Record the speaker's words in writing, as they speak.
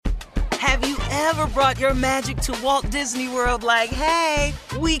Have you ever brought your magic to Walt Disney World like, hey,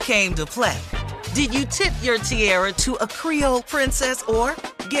 we came to play? Did you tip your tiara to a Creole princess or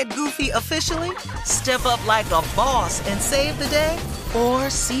get goofy officially? Step up like a boss and save the day? Or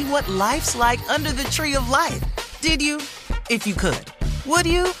see what life's like under the tree of life? Did you? If you could. Would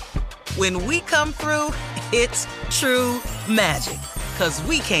you? When we come through, it's true magic. 'Cause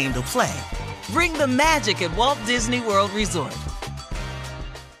we came to play. Bring the magic at Walt Disney World Resort.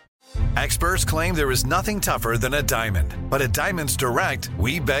 Experts claim there is nothing tougher than a diamond. But at Diamonds Direct,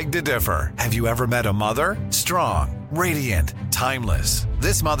 we beg to differ. Have you ever met a mother? Strong, radiant, timeless.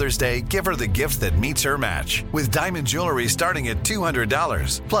 This Mother's Day, give her the gift that meets her match. With diamond jewelry starting at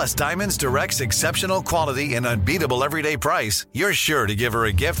 $200. Plus Diamonds Direct's exceptional quality and unbeatable everyday price, you're sure to give her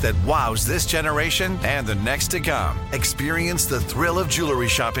a gift that wows this generation and the next to come. Experience the thrill of jewelry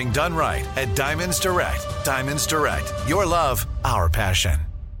shopping done right at Diamonds Direct. Diamonds Direct. Your love, our passion.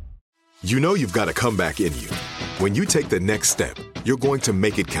 You know you've got a comeback in you. When you take the next step, you're going to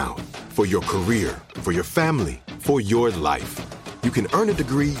make it count. For your career, for your family, for your life. You can earn a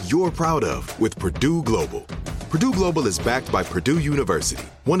degree you're proud of with Purdue Global. Purdue Global is backed by Purdue University,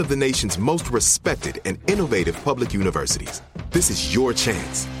 one of the nation's most respected and innovative public universities. This is your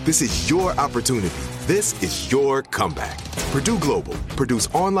chance. This is your opportunity. This is your comeback. Purdue Global, Purdue's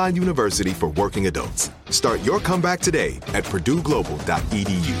online university for working adults. Start your comeback today at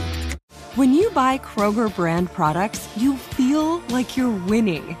purdueglobal.edu. When you buy Kroger brand products, you feel like you're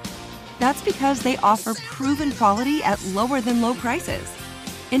winning. That's because they offer proven quality at lower than low prices.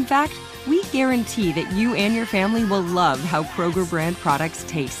 In fact, we guarantee that you and your family will love how Kroger brand products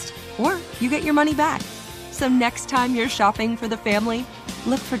taste, or you get your money back. So next time you're shopping for the family,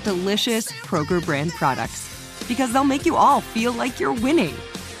 look for delicious Kroger brand products, because they'll make you all feel like you're winning.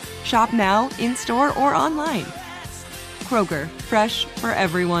 Shop now, in-store, or online. Kroger, fresh for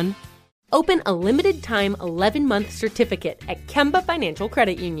everyone. Open a limited-time 11-month certificate at Kemba Financial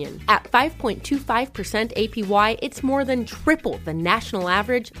Credit Union. At 5.25% APY, it's more than triple the national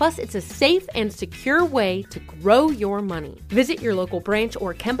average, plus it's a safe and secure way to grow your money. Visit your local branch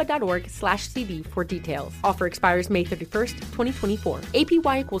or kemba.org/cb for details. Offer expires May 31st, 2024.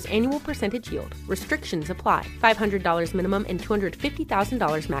 APY equals annual percentage yield. Restrictions apply. $500 minimum and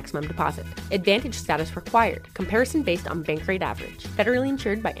 $250,000 maximum deposit. Advantage status required. Comparison based on bank rate average. Federally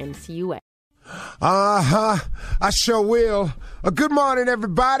insured by NCUA. I sure will. Good morning,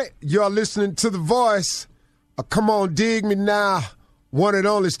 everybody. You're listening to The Voice. Come on, dig me now. One and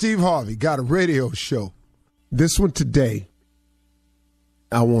only Steve Harvey got a radio show. This one today,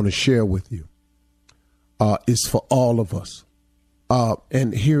 I want to share with you. It's for all of us.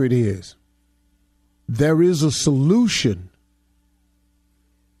 And here it is. There is a solution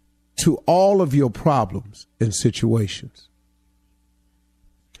to all of your problems and situations.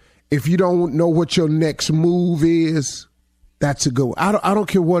 If you don't know what your next move is, that's a go. I don't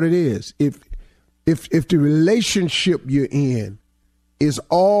care what it is. If the relationship you're in is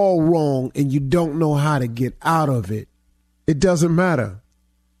all wrong and you don't know how to get out of it, it doesn't matter.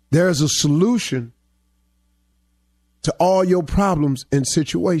 There's a solution to all your problems and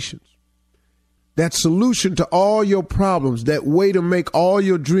situations. That solution to all your problems, that way to make all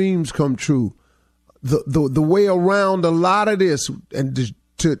your dreams come true, the way around a lot of this and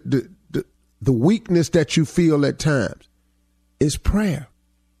to the weakness that you feel at times is prayer.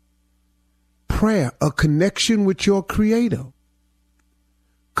 Prayer, a connection with your Creator.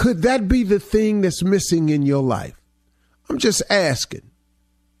 Could that be the thing that's missing in your life? I'm just asking.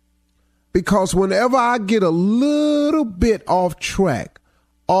 Because whenever I get a little bit off track,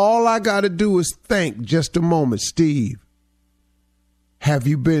 all I got to do is think just a moment, Steve. Have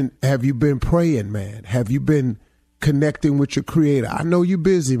you been praying, man? Have you been connecting with your Creator? I know you're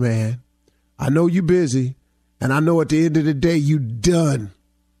busy, man. I know you're busy. And I know at the end of the day, you're done.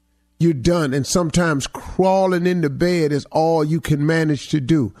 You're done. And sometimes crawling into bed is all you can manage to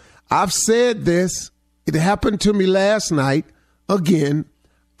do. I've said this. It happened to me last night. Again,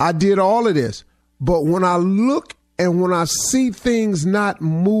 I did all of this. But when I look and when I see things not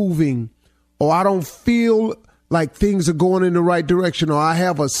moving, or I don't feel like things are going in the right direction, or I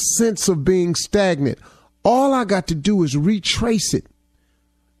have a sense of being stagnant, all I got to do is retrace it,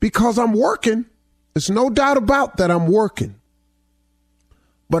 because I'm working. There's no doubt about that I'm working.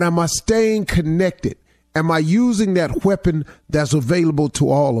 But am I staying connected? Am I using that weapon that's available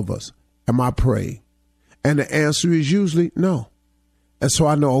to all of us? Am I praying? And the answer is usually no. And so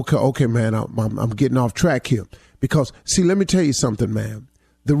I know, okay, man, I'm getting off track here. Because, see, let me tell you something, man.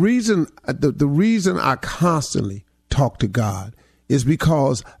 The reason I constantly talk to God is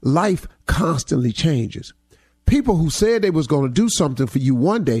because life constantly changes. People who said they was going to do something for you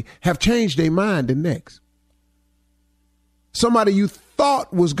one day have changed their mind the next. Somebody you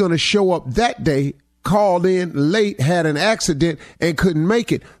thought was going to show up that day called in late, had an accident, and couldn't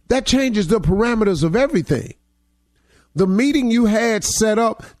make it. That changes the parameters of everything. The meeting you had set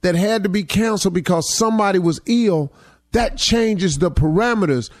up that had to be canceled because somebody was ill, that changes the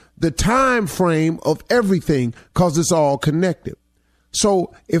parameters, the time frame of everything, because it's all connected.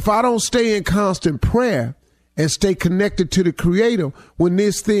 So if I don't stay in constant prayer and stay connected to the Creator, when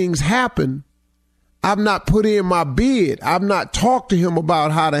these things happen, I've not put in my bid. I've not talked to him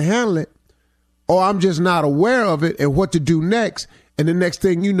about how to handle it, or I'm just not aware of it and what to do next. And the next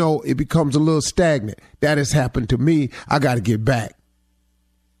thing you know, it becomes a little stagnant. That has happened to me. I got to get back.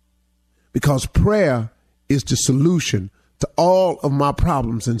 Because prayer is the solution to all of my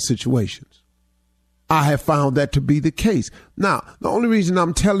problems and situations. I have found that to be the case. Now, the only reason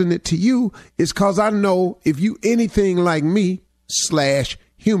I'm telling it to you is because I know if you anything like me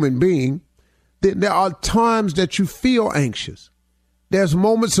 / human being, then there are times that you feel anxious. There's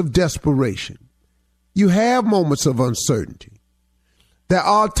moments of desperation. You have moments of uncertainty. There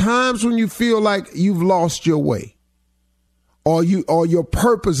are times when you feel like you've lost your way, or your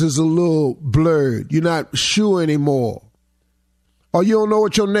purpose is a little blurred. You're not sure anymore. Or you don't know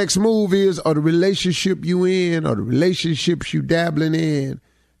what your next move is, or the relationship you in, or the relationships you dabbling in,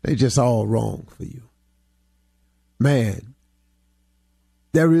 they just all wrong for you. Man,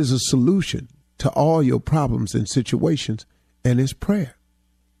 there is a solution to all your problems and situations, and it's prayer.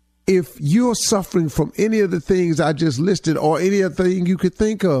 If you're suffering from any of the things I just listed, or any other thing you could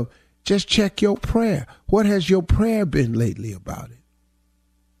think of, just check your prayer. What has your prayer been lately about it?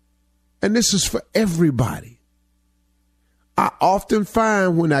 And this is for everybody. I often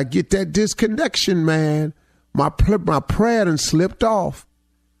find when I get that disconnection, man, my prayer done slipped off.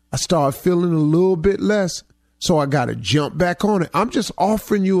 I start feeling a little bit less, so I got to jump back on it. I'm just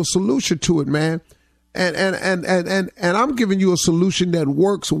offering you a solution to it, man. And I'm giving you a solution that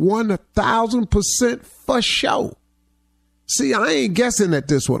works 1,000% for sure. See, I ain't guessing at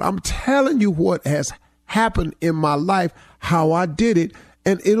this one. I'm telling you what has happened in my life, how I did it,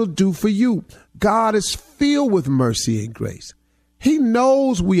 and it'll do for you. God is filled with mercy and grace. He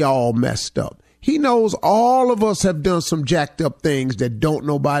knows we all messed up. He knows all of us have done some jacked up things that don't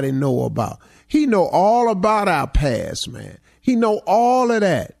nobody know about. He know all about our past, man. He know all of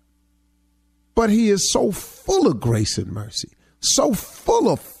that. But he is so full of grace and mercy, so full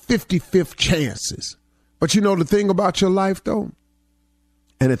of 55th chances. But you know the thing about your life, though,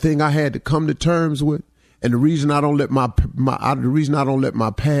 and the thing I had to come to terms with, and the reason I don't let the reason I don't let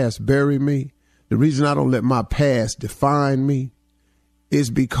my past bury me, the reason I don't let my past define me, is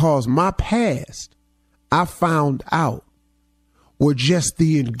because my past, I found out, were just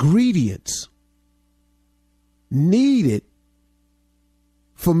the ingredients needed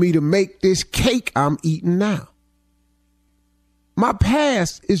for me to make this cake I'm eating now. My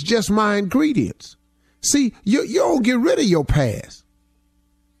past is just my ingredients. See, you don't get rid of your past.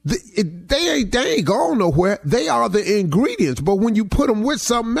 They ain't going nowhere. They are the ingredients. But when you put them with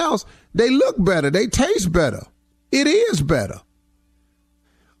something else, they look better. They taste better. It is better.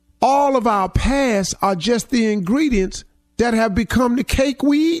 All of our past are just the ingredients that have become the cake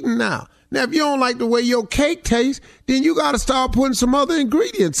we eating now. Now, if you don't like the way your cake tastes, then you got to start putting some other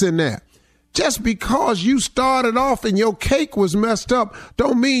ingredients in there. Just because you started off and your cake was messed up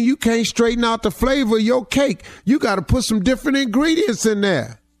don't mean you can't straighten out the flavor of your cake. You got to put some different ingredients in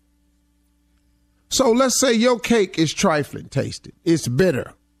there. So let's say your cake is trifling tasted. It's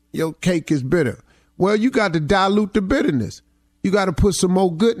bitter. Your cake is bitter. Well, you got to dilute the bitterness. You got to put some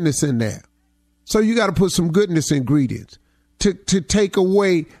more goodness in there. So you got to put some goodness ingredients to take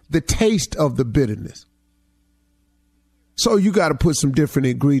away the taste of the bitterness. So you got to put some different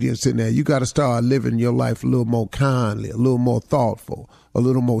ingredients in there. You got to start living your life a little more kindly, a little more thoughtful, a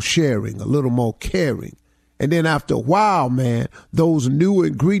little more sharing, a little more caring. And then after a while, man, those new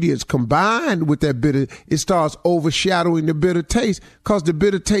ingredients combined with that bitter, it starts overshadowing the bitter taste because the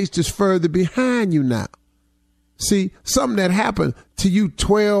bitter taste is further behind you now. See, something that happened to you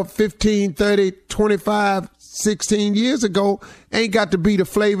 12, 15, 30, 25, 16 years ago ain't got to be the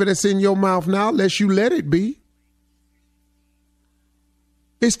flavor that's in your mouth now unless you let it be.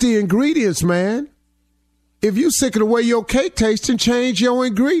 It's the ingredients, man. If you sick of the way your cake tastes, then change your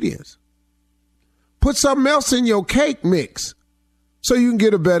ingredients. Put something else in your cake mix so you can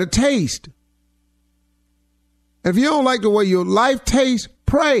get a better taste. If you don't like the way your life tastes,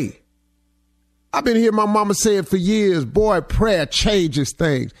 pray. I've been hearing my mama say it for years. Boy, prayer changes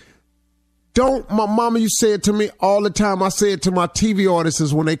things. My mama used to say it to me all the time. I say it to my TV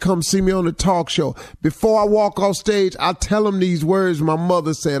audiences when they come see me on the talk show. Before I walk off stage, I tell them these words my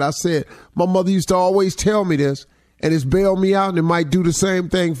mother said. I said, my mother used to always tell me this, and it's bailed me out, and it might do the same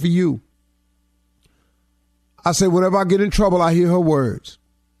thing for you. I said, whenever I get in trouble, I hear her words.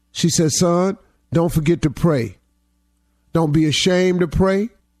 She said, son, don't forget to pray. Don't be ashamed to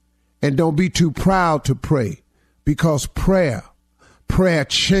pray, and don't be too proud to pray, because prayer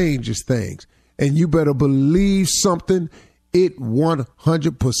changes things. And you better believe something, it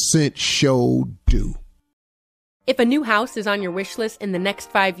 100% sure do. If a new house is on your wish list in the next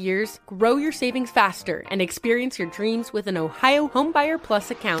 5 years, grow your savings faster and experience your dreams with an Ohio Homebuyer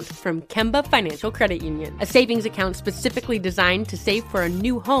Plus account from Kemba Financial Credit Union. A savings account specifically designed to save for a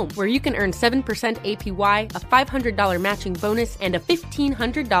new home, where you can earn 7% APY, a $500 matching bonus, and a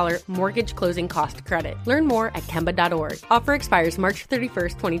 $1,500 mortgage closing cost credit. Learn more at Kemba.org. Offer expires March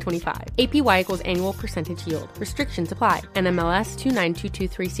 31st, 2025. APY equals annual percentage yield. Restrictions apply. NMLS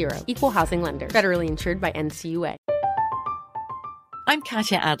 292230. Equal housing lender. Federally insured by NCUA. I'm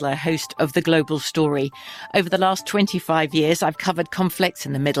Katya Adler, host of The Global Story. Over the last 25 years, I've covered conflicts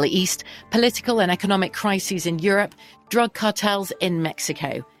in the Middle East, political and economic crises in Europe, drug cartels in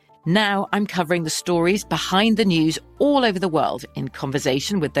Mexico. Now I'm covering the stories behind the news all over the world in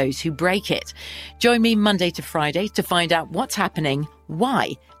conversation with those who break it. Join me Monday to Friday to find out what's happening,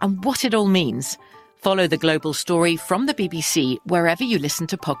 why, and what it all means. Follow The Global Story from the BBC wherever you listen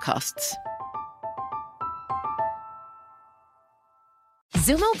to podcasts.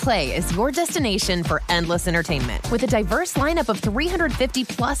 Xumo Play is your destination for endless entertainment. With a diverse lineup of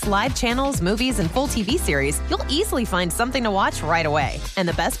 350-plus live channels, movies, and full TV series, you'll easily find something to watch right away. And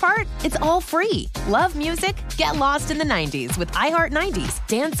the best part? It's all free. Love music? Get lost in the 90s with iHeart 90s.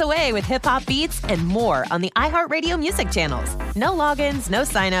 Dance away with hip-hop beats and more on the iHeartRadio music channels. No logins, no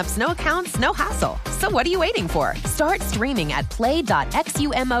signups, no accounts, no hassle. So what are you waiting for? Start streaming at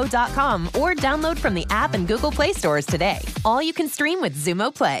play.xumo.com or download from the app and Google Play stores today. All you can stream with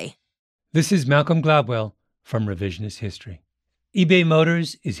Xumo Play. This is Malcolm Gladwell from Revisionist History. eBay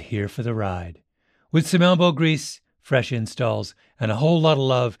Motors is here for the ride. With some elbow grease, fresh installs, and a whole lot of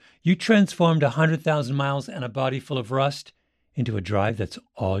love, you transformed 100,000 miles and a body full of rust into a drive that's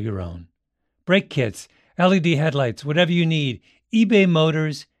all your own. Brake kits, LED headlights, whatever you need, eBay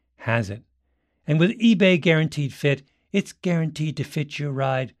Motors has it. And with eBay Guaranteed Fit, it's guaranteed to fit your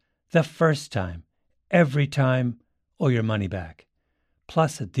ride the first time, every time, or your money back.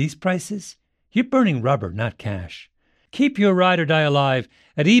 Plus, at these prices, you're burning rubber, not cash. Keep your ride or die alive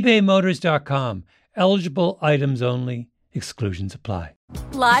at ebaymotors.com. Eligible items only. Exclusions apply.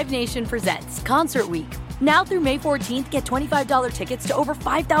 Live Nation presents Concert Week. Now through May 14th, get $25 tickets to over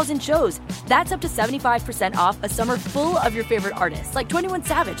 5,000 shows. That's up to 75% off a summer full of your favorite artists like 21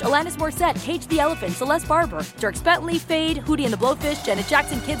 Savage, Alanis Morissette, Cage the Elephant, Celeste Barber, Dierks Bentley, Fade, Hootie and the Blowfish, Janet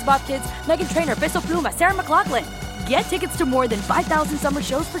Jackson, Kidz Bop Kids, Meghan Trainor, Peso Pluma, Sarah McLachlan. Get tickets to more than 5,000 summer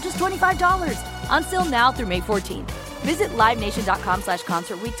shows for just $25. On sale now through May 14th. Visit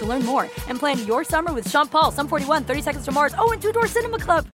LiveNation.com/Concert Week to learn more and plan your summer with Sean Paul, Sum 41, 30 Seconds to Mars, and Two Door Cinema Club.